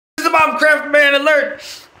Bomb Craft Man alert!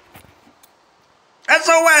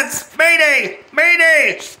 SOS! Mayday!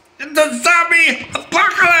 Mayday! The zombie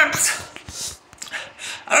apocalypse!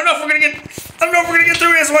 I don't know if we're gonna get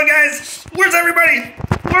through this one, guys. Where's everybody?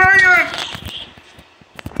 Where are you?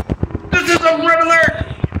 This is a red alert!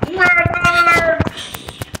 Red alert!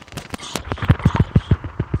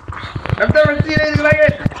 I've never seen anything like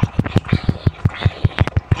it.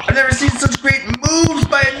 I've never seen such great moves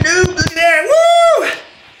by a noob. Look at that! Woo!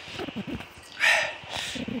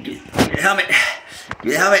 Get your helmet. Get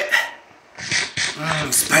your helmet.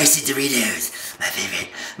 Spicy Doritos. My favorite.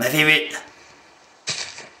 My favorite.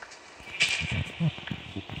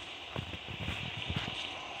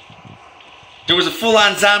 There was a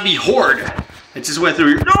full-on zombie horde that just went through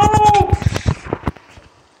here. No!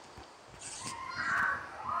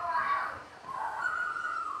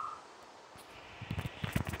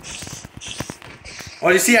 Oh,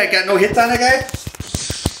 you see I got no hits on that guy?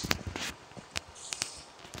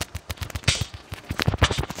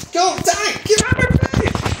 Go, die! Get out of my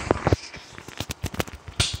face!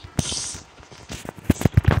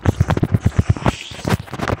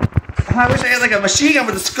 I wish I had like a machine gun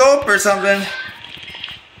with a scope or something.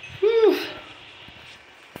 Whew.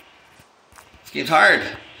 This game's hard.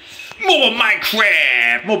 Mobile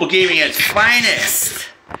Minecraft! Mobile gaming at its finest.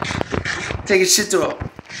 Taking shit to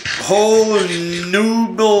a whole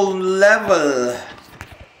new level.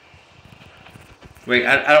 Wait,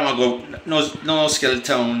 I don't want to go. No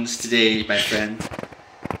skeletons today, my friend.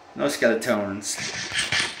 No skeletons.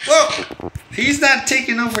 Whoa! He's not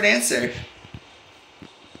taking no for an answer.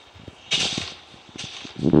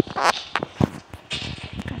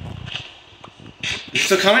 He's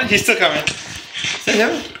still coming? He's still coming. Is that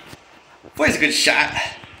him? Boy, he's a good shot.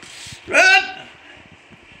 Run!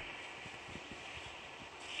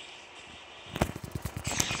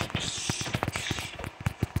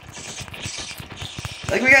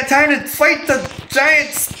 Like, we got time to fight the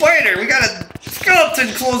giant spider. We got a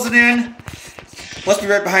skeleton closing in. Must be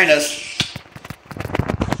right behind us.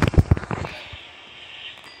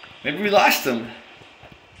 Maybe we lost him.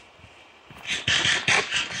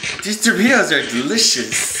 These Doritos are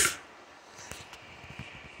delicious.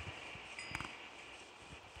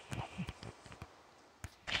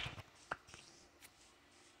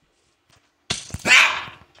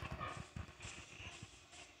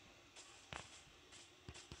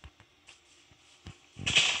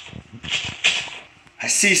 I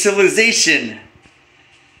see civilization.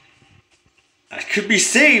 I could be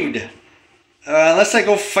saved. Unless I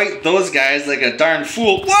go fight those guys like a darn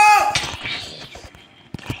fool. Whoa!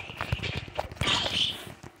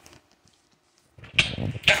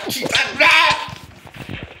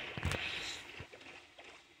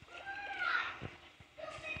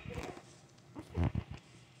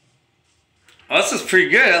 Oh, this is pretty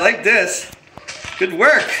good. I like this. Good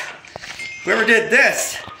work. Whoever did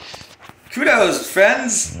this. Kudos,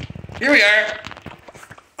 friends. Here we are.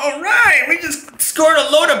 All right, we just scored a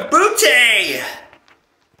load of booty.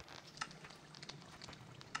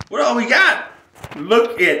 What all we got?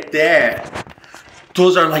 Look at that.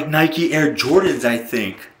 Those are like Nike Air Jordans, I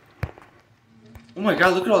think. Oh my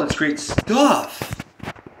God, look at all this great stuff.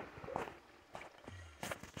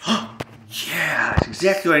 Yeah, that's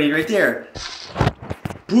exactly what I need right there.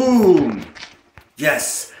 Boom.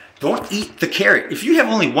 Yes. Don't eat the carrot. If you have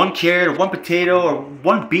only one carrot or one potato or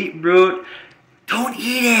one beetroot, don't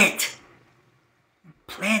eat it.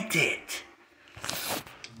 Plant it.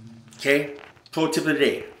 Okay? Pro tip of the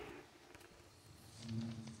day.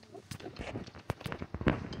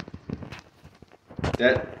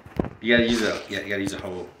 That, you gotta use a, you gotta use a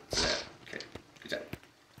hoe for that. Okay, good job.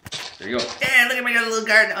 There you go. And look at my little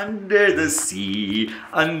garden under the sea.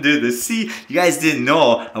 Under the sea. You guys didn't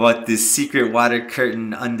know about this secret water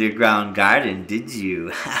curtain underground garden, did you?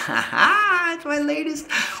 It's my latest.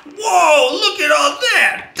 Whoa, look at all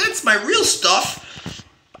that. That's my real stuff.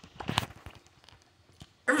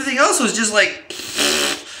 Everything else was just like,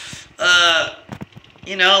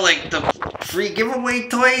 you know, like the free giveaway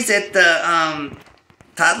toys at the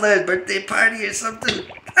toddler birthday party or something.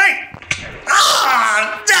 Hey!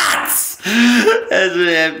 Ah, nuts! That's what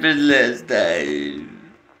happened last time.